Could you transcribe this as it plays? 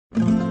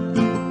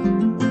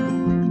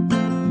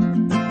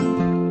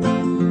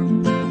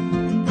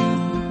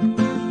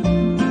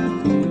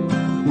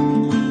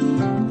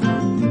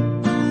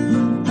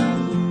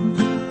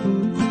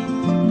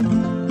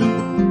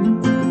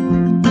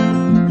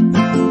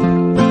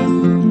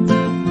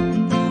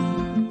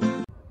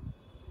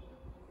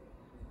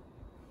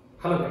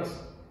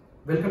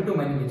Welcome to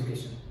Mining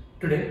Education.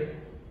 Today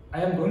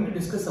I am going to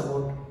discuss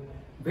about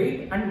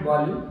weight and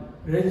volume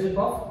relationship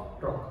of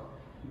rock.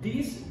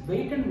 These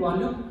weight and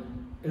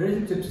volume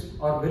relationships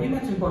are very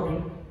much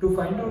important to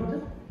find out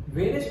the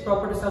various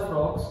properties of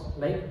rocks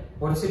like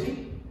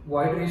porosity,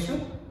 void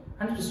ratio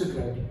and specific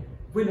gravity.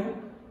 We know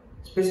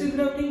specific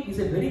gravity is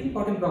a very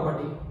important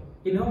property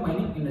in our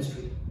mining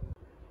industry.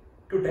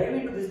 To dive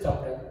into this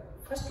chapter,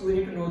 first we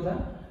need to know the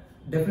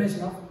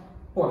definition of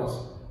porous.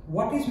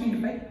 What is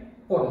meant by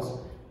porous?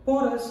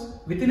 Porous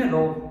within a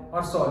rock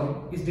or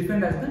solid is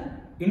defined as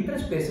the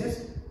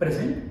interspaces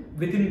present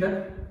within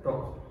the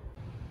rock.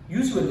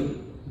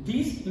 Usually,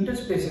 these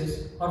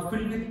interspaces are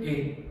filled with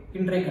air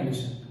in dry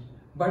condition,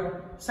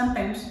 but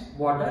sometimes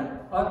water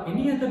or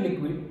any other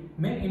liquid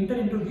may enter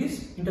into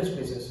these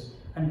interspaces,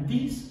 and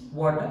these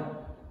water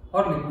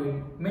or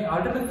liquid may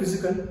alter the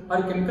physical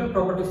or chemical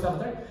properties of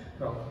the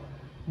rock.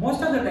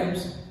 Most of the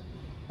times,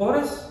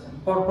 porous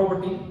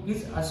property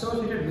is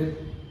associated with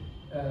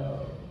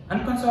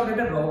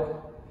unconsolidated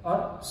rock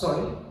or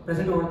soil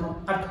present over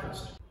the earth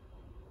crust.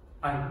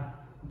 And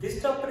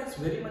this chapter is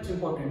very much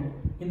important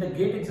in the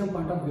GATE exam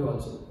point of view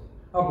also.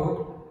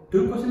 About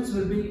 2 questions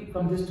will be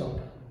from this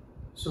chapter.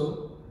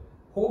 So,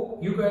 hope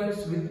you guys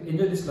will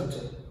enjoy this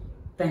lecture.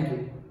 Thank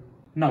you.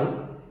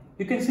 Now,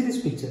 you can see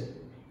this picture.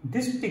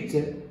 This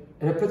picture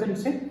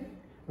represents a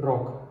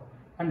rock,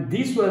 and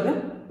these were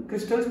the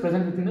crystals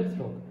present within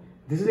the rock.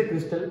 This is a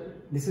crystal,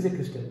 this is a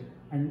crystal,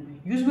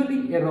 and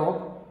usually a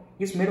rock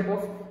is made up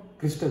of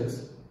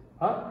crystals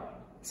or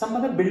some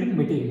other building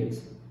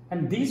materials,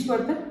 and these were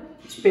the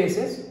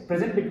spaces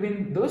present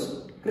between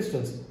those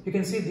crystals. You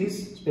can see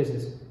these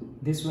spaces,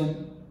 this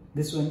one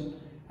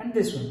and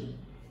this one.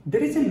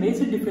 There is a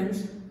major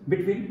difference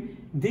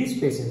between these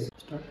spaces.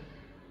 Start.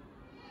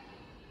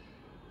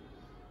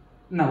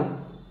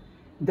 Now,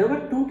 there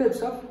were 2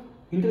 types of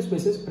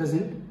interspaces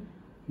present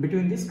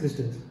between these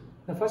crystals.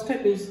 The first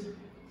type is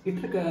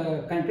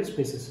interconnected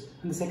spaces,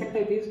 and the second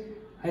type is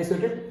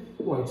isolated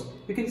voids.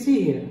 You can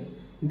see here,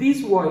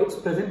 these voids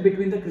present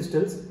between the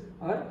crystals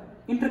are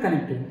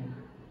interconnected.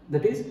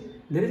 That is,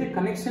 there is a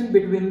connection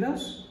between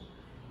those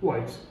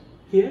voids.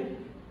 Here,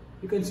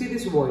 you can see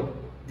this void.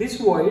 This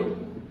void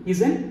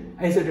is an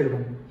isolated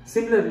one.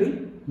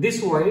 Similarly,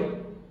 this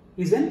void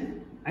is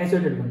an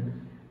isolated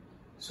one.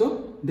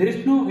 So, there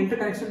is no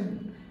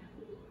interconnection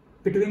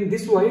between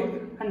this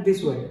void and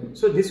this void.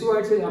 So, these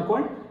voids are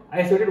called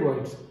isolated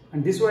voids,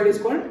 and this void is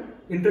called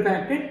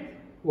interconnected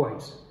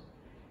voids.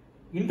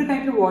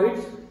 Interconnected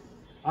voids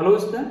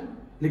allows the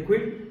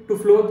liquid to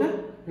flow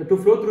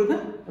through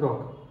the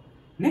rock.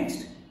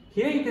 Next,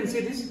 here you can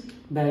see this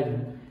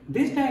diagram.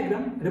 This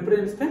diagram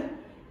represents the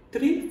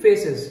 3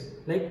 phases,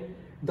 like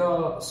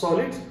the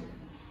solid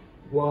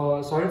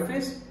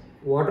phase,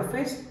 water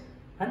phase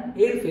and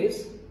air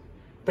phase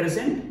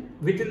present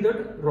within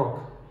that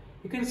rock.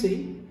 You can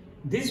see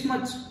this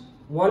much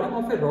volume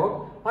of a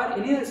rock or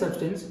any other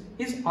substance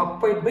is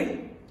occupied by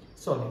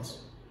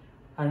solids,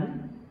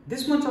 and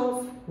this much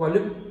of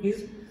volume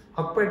is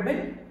occupied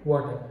by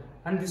water,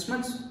 and this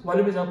much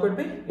volume is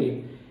occupied by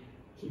air.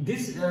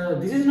 This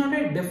is not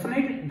a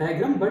definite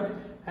diagram, but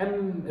I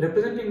am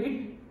representing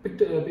it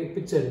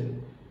pictorially.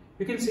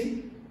 You can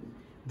see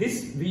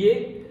this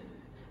VA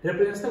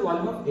represents the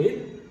volume of air,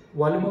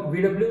 volume of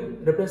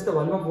VW represents the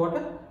volume of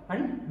water,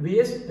 and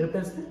VS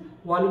represents the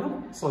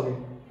volume of solid.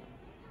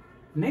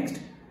 Next,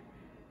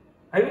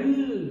 I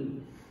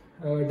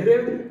will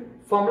derive the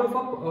formula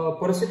for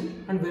porosity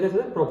and various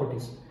other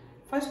properties.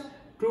 First,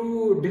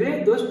 to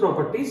derive those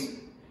properties,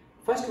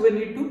 first we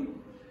need to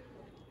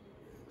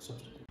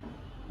substitute.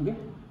 Okay.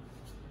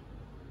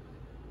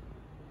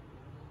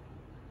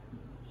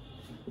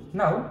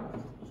 Now,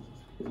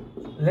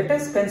 let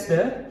us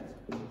consider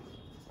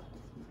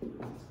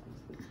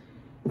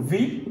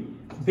V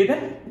be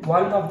the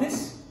volume of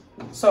this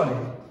solid.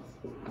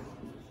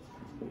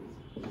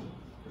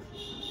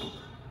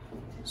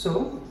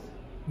 So,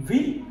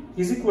 V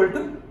is equal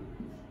to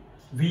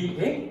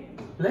VA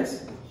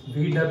plus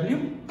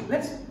VW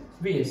plus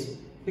VS.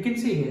 You can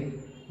see here,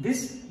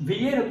 this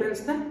VA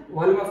represents the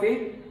volume of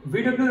air,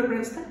 VW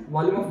represents the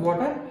volume of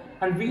water,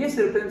 and VS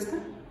represents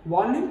the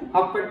volume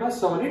occupied by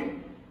solid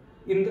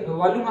in the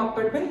volume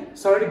occupied by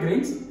solid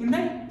grains in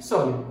the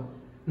solid.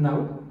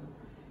 Now,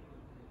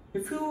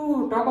 if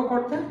you talk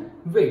about the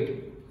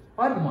weight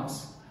or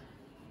mass,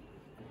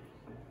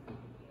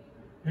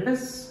 let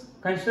us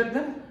consider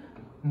the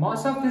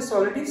mass of this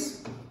solid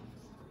is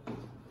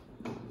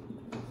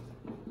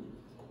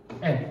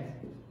M.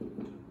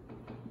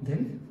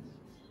 Then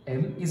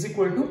M is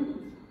equal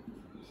to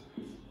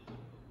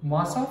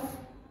mass of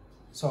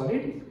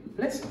solid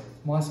plus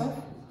mass of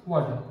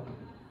water.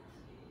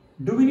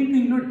 Do we need to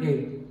include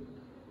air?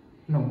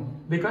 No,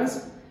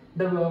 because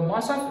the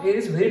mass of air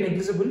is very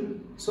negligible,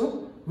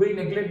 so we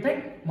neglect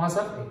that mass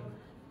of air.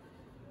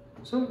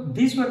 So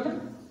these were the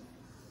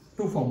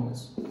 2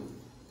 formulas.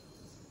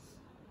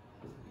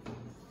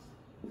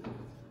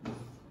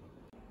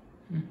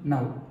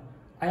 Now,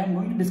 I am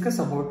going to discuss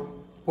about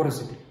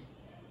porosity.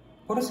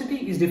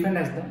 Porosity is defined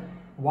as the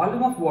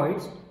volume of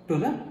voids to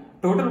the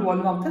total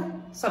volume of the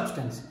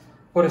substance,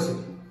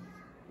 porosity.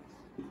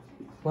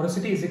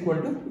 Porosity is equal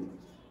to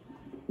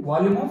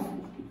volume of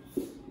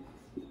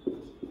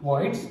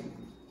voids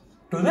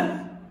to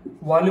the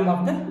volume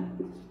of the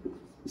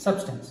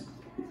substance.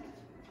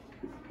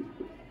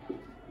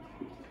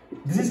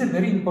 This is a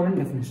very important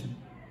definition.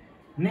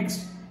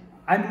 Next,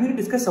 I am going to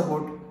discuss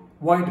about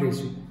void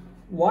ratio.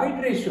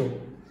 Void ratio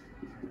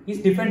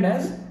is defined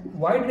as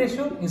void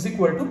ratio is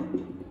equal to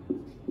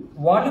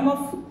volume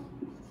of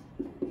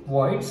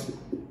voids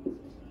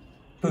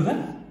to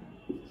the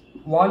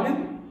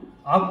volume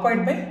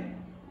occupied by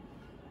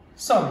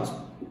solids.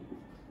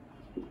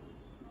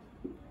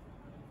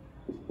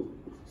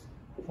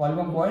 Volume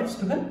of voids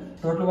to the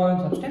total volume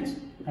of substance,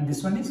 and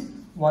this one is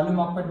volume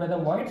occupied by the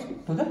voids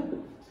to the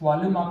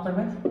volume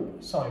occupied by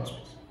solid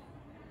space.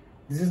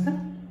 This is the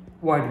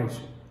void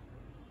ratio.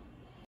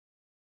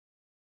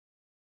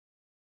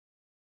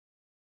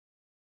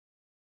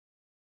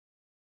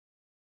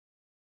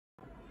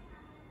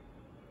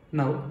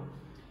 Now,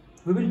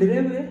 we will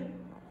derive a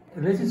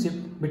relationship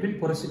between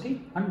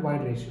porosity and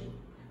void ratio.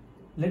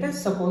 Let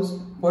us suppose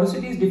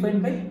porosity is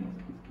defined by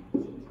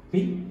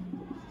P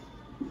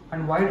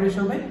and void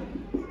ratio by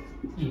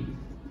E.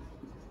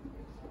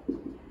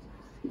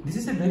 This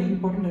is a very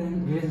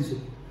important relationship.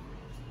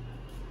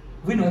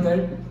 We know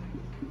that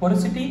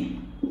porosity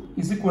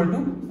is equal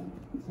to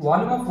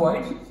volume of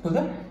void to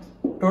the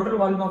total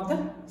volume of the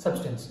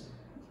substance.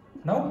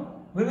 Now,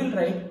 we will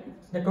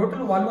write the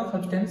total volume of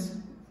substance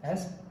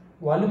as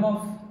volume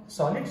of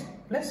solids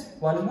plus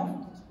volume of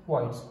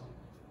voids.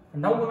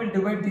 And now we will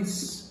divide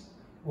this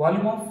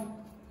volume of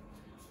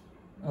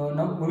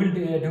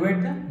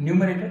divide the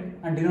numerator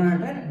and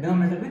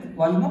denominator with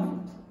volume of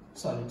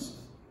solids.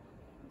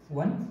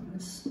 1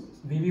 plus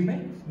Vv by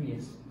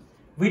Vs.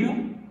 We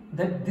know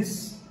that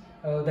this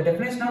the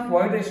definition of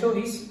void ratio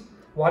is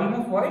volume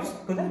of voids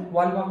to the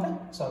volume of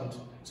the solids.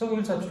 So we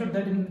will substitute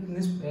that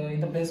in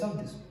the place of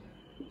this.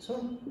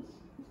 So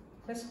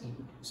plus E.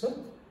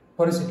 So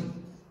porosity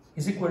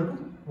is equal to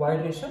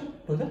void ratio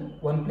to the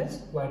 1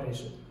 plus void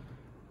ratio.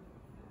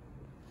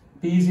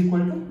 P is equal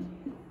to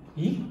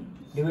E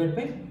divided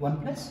by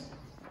 1 plus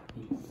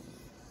E.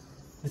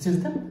 This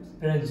is the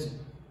relationship.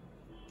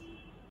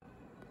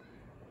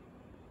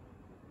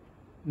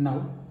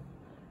 Now,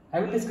 I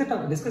will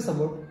discuss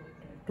about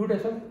two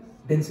types of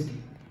density.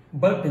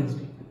 Bulk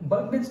density.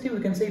 Bulk density,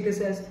 we can say it is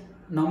as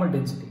normal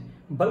density.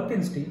 Bulk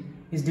density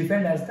is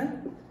defined as the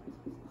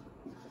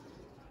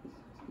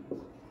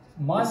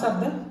mass of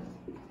the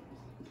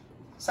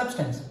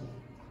substance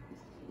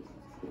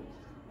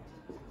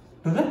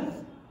to the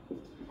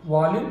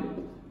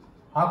volume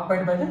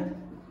occupied by the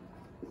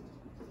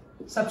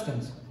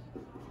substance.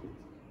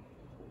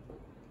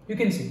 You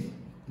can see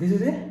this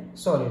is a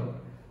solid,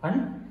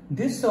 and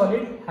this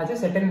solid has a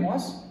certain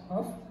mass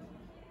of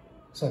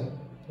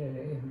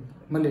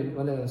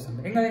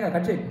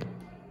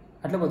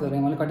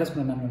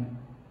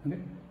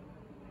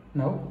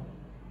now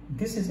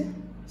this is a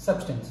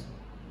substance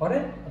or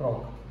a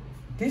rock.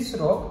 This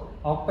rock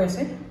occupies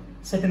a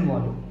certain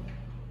volume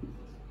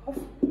of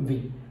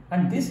V,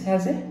 and this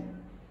has a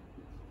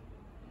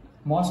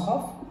mass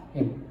of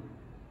M,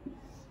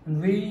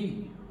 and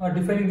we are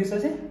defining this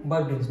as a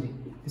bulk density.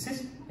 This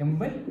is M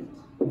by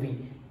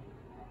V.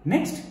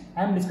 Next,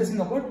 I am discussing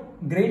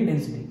about grain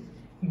density.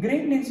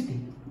 Grain density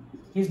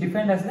is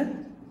defined as the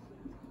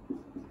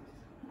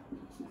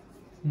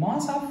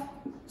mass of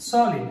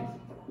solid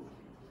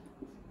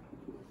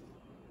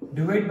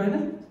divided by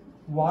the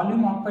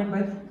volume occupied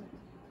by the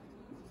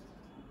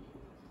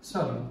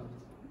solid.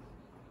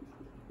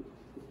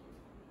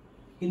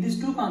 In these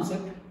two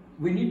concepts,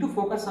 we need to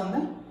focus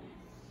on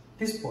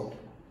this part,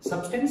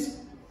 substance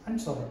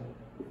and solid.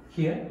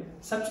 Here,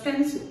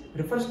 substance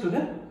refers to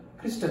the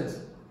crystals.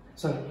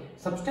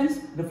 Substance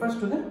refers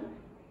to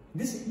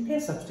this entire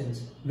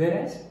substance,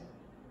 whereas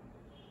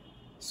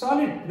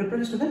solid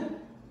refers to the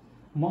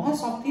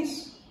mass of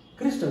these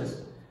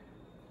crystals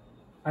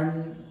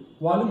and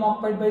volume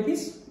occupied by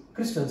these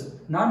crystals,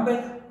 not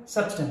by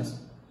substance.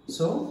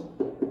 So,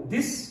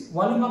 this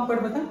volume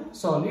occupied by the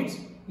solids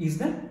is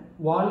the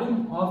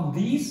volume of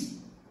these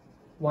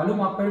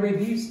occupied by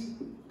these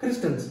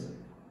crystals,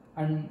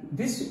 and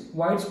this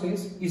void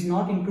space is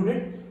not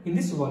included in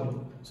this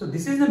volume. So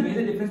this is the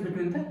major difference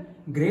between the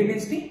grain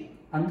density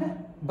and the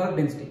bulk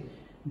density.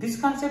 This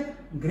concept,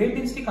 grain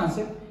density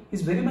concept,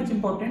 is very much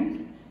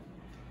important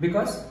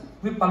because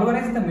we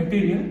pulverize the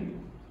material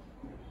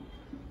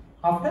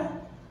after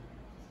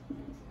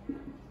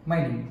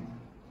mining.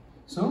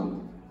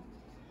 So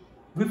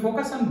we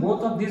focus on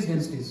both of these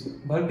densities,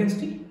 bulk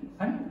density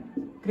and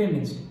grain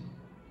density.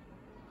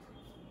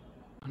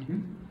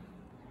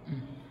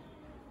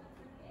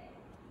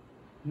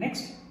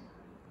 Next,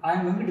 I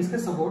am going to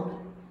discuss about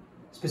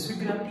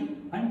specific gravity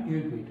and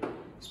unit weight.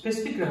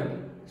 Specific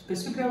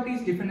gravity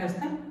is defined as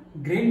the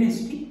grain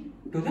density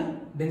to the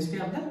density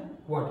of the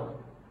water.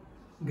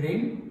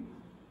 Grain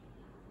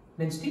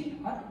density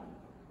or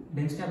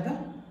density of the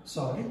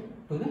solid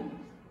to the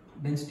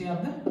density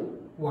of the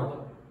water.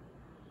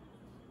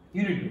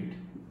 Unit weight.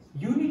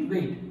 unit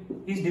weight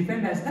is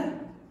defined as the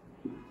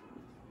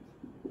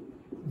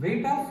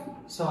weight of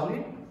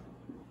solid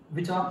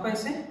which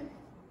occupies a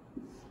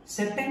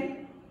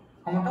certain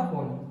amount of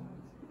volume.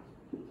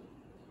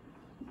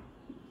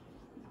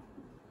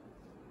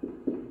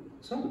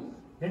 So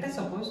let us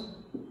suppose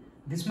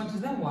this much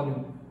is the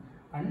volume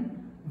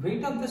and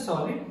weight of the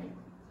solid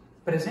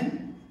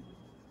present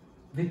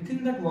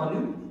within that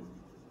volume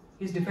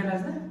is defined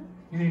as the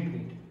unit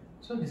weight.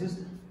 So this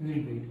is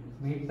unit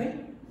weight by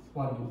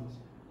volume.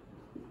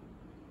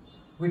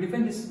 We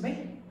define this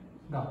by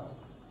GAU.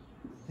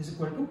 This is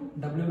equal to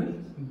W by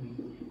V.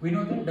 We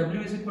know that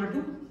W is equal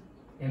to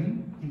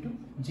M into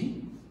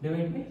G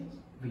divided by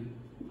V.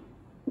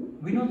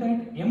 We know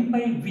that M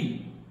by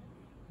V,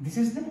 this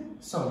is the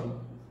solid.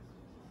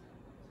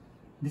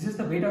 This is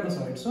the weight of the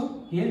solid.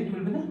 So here it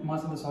will be the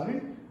mass of the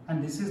solid,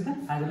 and this is the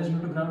acceleration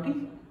due to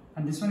gravity,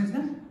 and this one is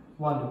the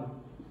volume.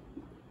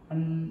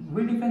 And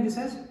we define this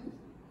as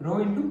rho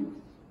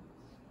into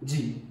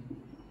G.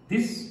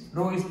 This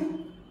rho is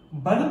the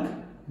bulk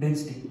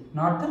density,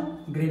 not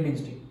the grain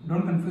density.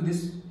 Don't confuse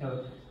this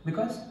ever,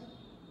 because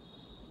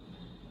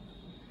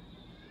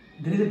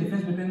there is a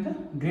difference between the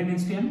grain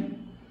density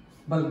and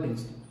bulk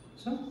density.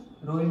 So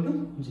rho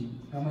into G,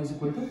 gamma is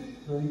equal to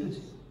rho into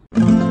G.